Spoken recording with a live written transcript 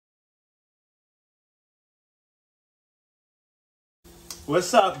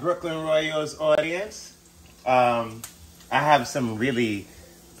What's up, Brooklyn Royals audience? I have some really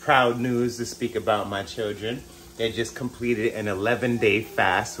proud news to speak about my children. They just completed an 11-day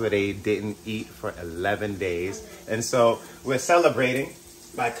fast where they didn't eat for 11 days. And so we're celebrating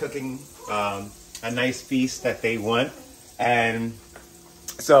by cooking a nice feast that they want. And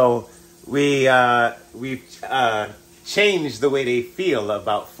so we've changed the way they feel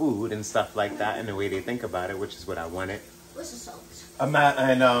about food and stuff like that and the way they think about it, which is what I wanted. What's the salt?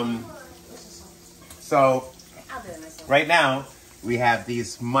 So right now we have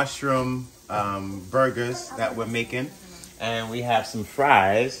these mushroom burgers that we're making, and we have some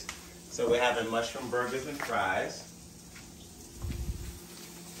fries. So we're having mushroom burgers and fries.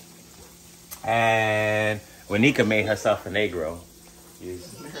 And Wanika made herself an egg roll.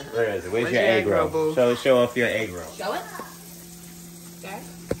 Where is it? Where's your egg roll? Show off your egg roll. Show it. Okay.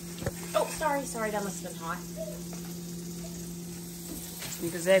 Oh, sorry, that must have been hot.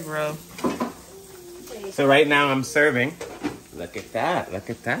 Nika's egg roll. So right now I'm serving. Look at that,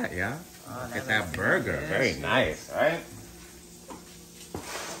 yeah. Oh, Look at that burger. Delicious. Very nice, right?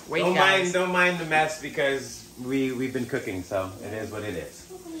 Wait, Don't mind the mess because we've been cooking, so it is what it is.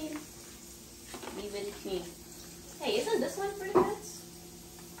 Leave it clean. Hey, isn't this one for the kids?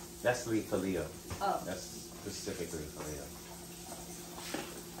 That's for Leo. Oh. That's specifically for Leo.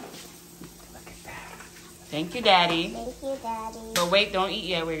 Look at that. Thank you, Daddy. Thank you, Daddy. But wait, don't eat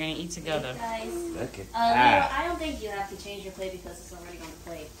yet. We're gonna eat together. Hey guys. Look at Leo, that. I don't think you have to change your plate because it's already on the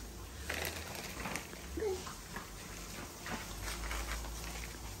plate.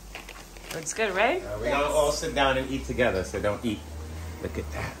 Looks good, right? We're gonna all sit down and eat together, so don't eat. Look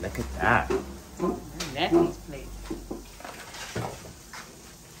at that. Nephew's plate.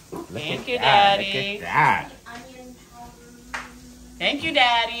 Thank you, Look Daddy. at that. Onion powder. Thank you,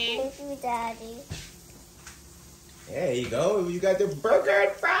 Daddy. Thank you, Daddy. There you go. You got the burger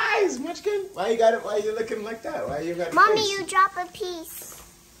and fries, Munchkin. Why you looking like that? Why you got? Mommy, face? you drop a piece.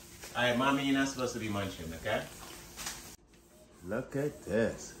 All right, Mommy, you're not supposed to be munching, okay? Look at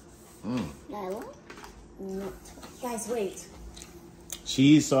this. No. Guys, wait.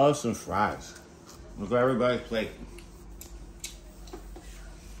 Cheese, sauce, and fries. Look at everybody's plate.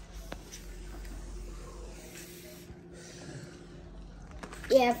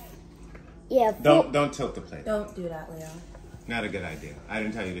 Yeah. Don't tilt the plate. Don't do that, Leo. Not a good idea. I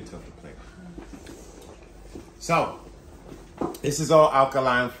didn't tell you to tilt the plate. So, this is all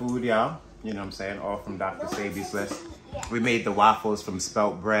alkaline food, y'all. You know what I'm saying? All from Dr. Sabi's list. We made the waffles from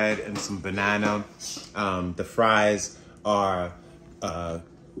spelt bread and some banana. The fries are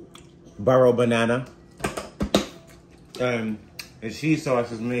burro banana. And the cheese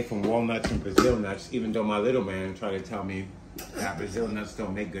sauce is made from walnuts and Brazil nuts, even though my little man tried to tell me that Brazil nuts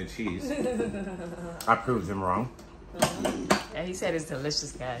don't make good cheese. I proved him wrong. Yeah, he said it's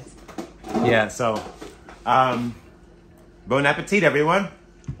delicious, guys. Yeah, so, bon appetit, everyone.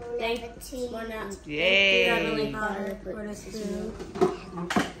 Thank you. Yay. Really hard for this food.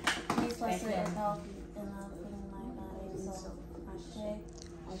 Please bless it and help in putting my body. So,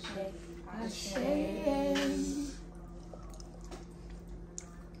 Ashe.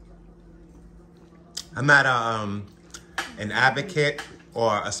 I'm not an advocate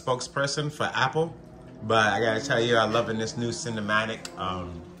or a spokesperson for Apple, but I gotta tell you, I'm loving this new cinematic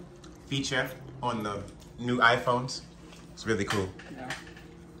feature on the new iPhones. It's really cool. Yeah.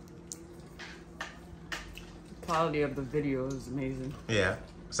 The quality of the video is amazing. Yeah.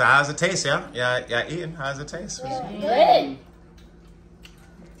 So how's it taste, yeah? Yeah, eating? How's it taste? Good.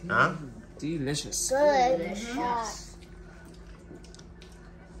 Huh? Delicious. Good.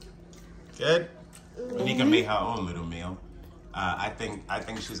 Good? Monica made her own little meal. I think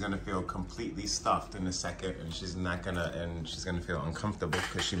she's gonna feel completely stuffed in a second, and she's gonna feel uncomfortable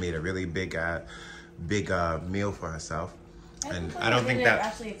because she made a really big meal for herself. And I don't think that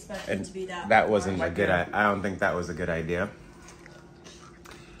actually expect it to be that wasn't a good. I don't think that was a good idea.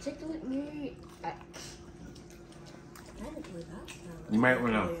 Take it with me. You might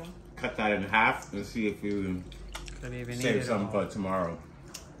want to cut that in half and see if you Could even eat save it some all. for tomorrow.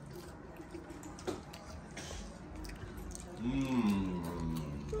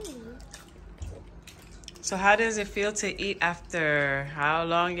 So how does it feel to eat after how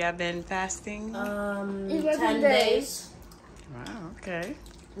long y'all been fasting? 10 days. Wow, okay.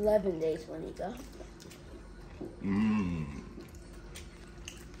 11 days, Monica.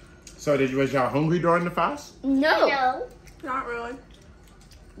 So was y'all hungry during the fast? No. Not really.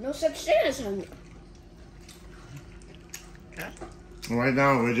 No such thing as hungry. Okay. Right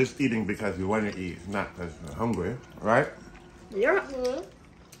now we're just eating because we want to eat, not because we're hungry, right? Yeah.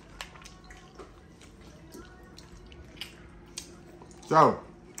 So,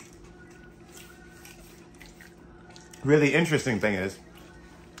 really interesting thing is,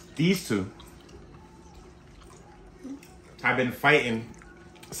 these two have been fighting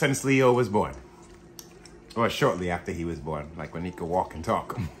since Leo was born. Or shortly after he was born, like when he could walk and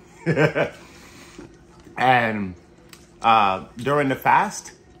talk. And during the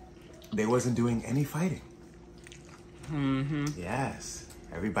fast, they wasn't doing any fighting. Mm-hmm. Yes,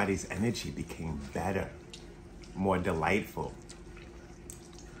 everybody's energy became better, more delightful.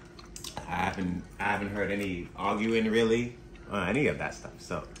 I haven't heard any arguing really, any of that stuff.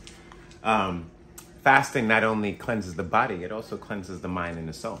 So, fasting not only cleanses the body, it also cleanses the mind and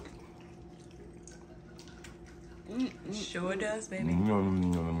the soul. Sure does, baby.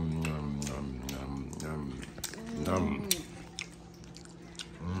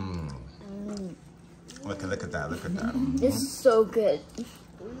 Look at that, look at that. This is so good.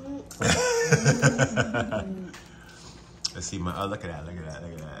 Let's see my, oh, look at that, look at that,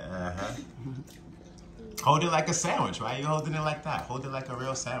 look at that. Uh-huh. Hold it like a sandwich. Why are you holding it like that? Hold it like a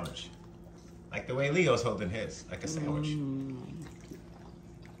real sandwich. Like the way Leo's holding his, like a sandwich.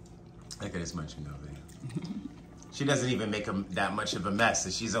 Look at this munching over there. She doesn't even make that much of a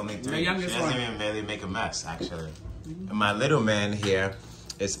mess. She's only 3. She doesn't even really make a mess, actually. And my little man here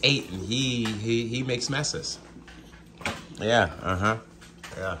is 8, and he makes messes. Yeah, uh-huh,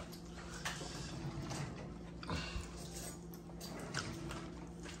 yeah.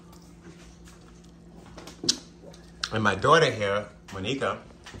 And my daughter here, Monica,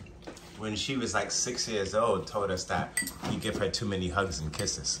 when she was like 6 years old, told us that you give her too many hugs and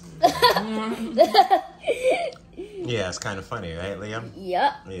kisses. Yeah, it's kind of funny, right, Liam?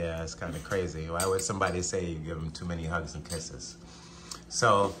 Yep. Yeah, it's kind of crazy. Why would somebody say you give them too many hugs and kisses?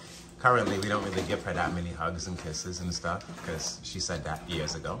 So currently, we don't really give her that many hugs and kisses and stuff because she said that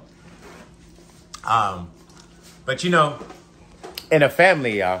years ago. But you know, in a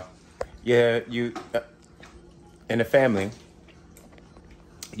family, y'all, in a family,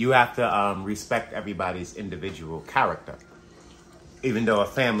 you have to respect everybody's individual character. Even though a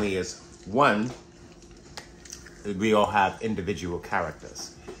family is one, we all have individual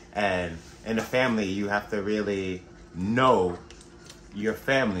characters. And in a family, you have to really know your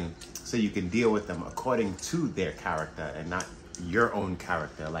family so you can deal with them according to their character and not your own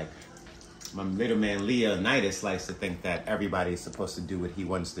character. Like my little man Leonidas likes to think that everybody's supposed to do what he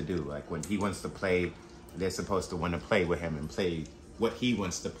wants to do. Like when he wants to play, they're supposed to want to play with him and play what he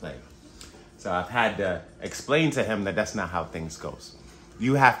wants to play. So I've had to explain to him that that's not how things goes.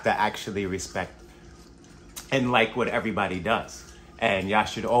 You have to actually respect and like what everybody does. And y'all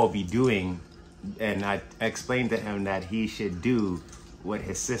should all be doing, and I explained to him that he should do what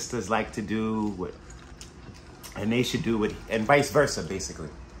his sisters like to do, and they should do what, and vice versa, basically,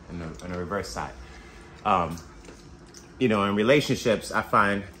 on the reverse side. You know, in relationships, I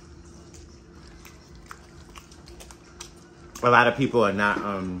find a lot of people are not,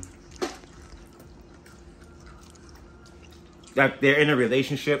 like they're in a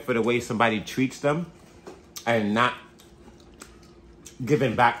relationship for the way somebody treats them and not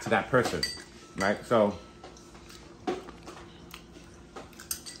giving back to that person, right? So if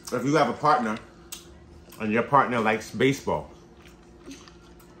you have a partner and your partner likes baseball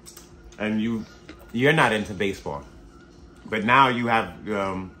and you're not into baseball, but now you have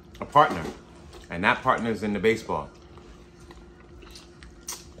a partner and that partner's into baseball,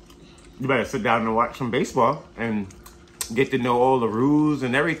 you better sit down and watch some baseball and get to know all the rules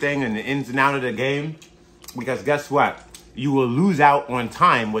and everything and the ins and outs of the game. Because guess what? You will lose out on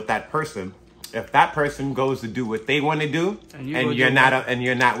time with that person if that person goes to do what they want to do and you're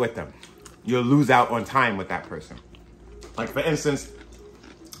not with them. You'll lose out on time with that person. Like for instance,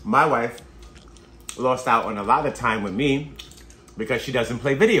 my wife lost out on a lot of time with me because she doesn't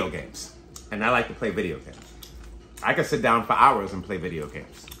play video games. And I like to play video games. I could sit down for hours and play video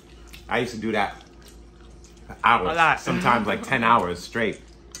games. I used to do that for hours, a lot. Sometimes like 10 hours straight.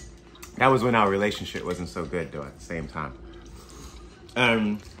 That was when our relationship wasn't so good though at the same time.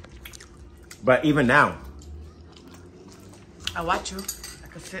 But even now, I watch you. I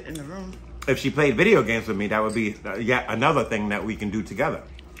could sit in the room. if she played video games with me, that would be yet another thing that we can do together.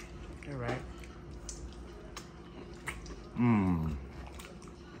 You're right.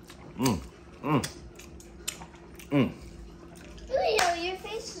 Leo, your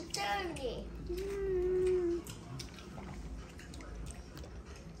face is dirty.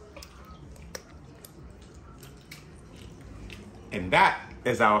 And that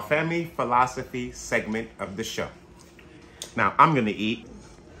is our family philosophy segment of the show. Now I'm gonna eat.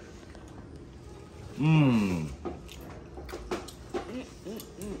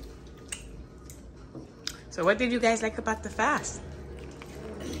 So what did you guys like about the fast?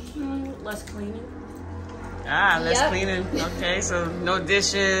 less cleaning. Ah, less Yep. cleaning. Okay, so no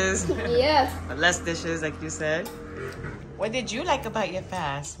dishes. Yeah. But less dishes, like you said. What did you like about your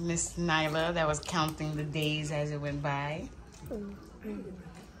fast, Miss Nyla, that was counting the days as it went by?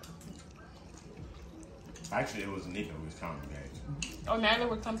 Actually, it was Nika who was counting days. Oh, Nyla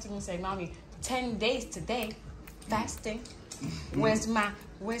would come to me and say, Mommy, 10 days today, fasting. Where's my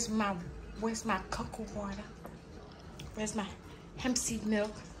cocoa water? Where's my hemp seed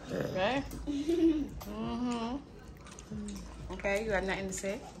milk? Right? Mm-hmm. Okay, you have nothing to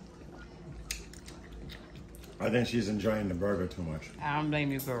say? I think she's enjoying the burger too much. I don't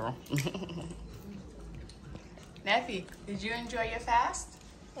blame you, girl. Neffy, did you enjoy your fast?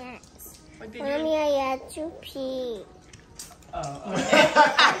 Yes. What did Mommy, I had to pee. Oh, okay.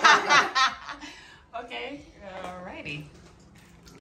 Okay, alrighty.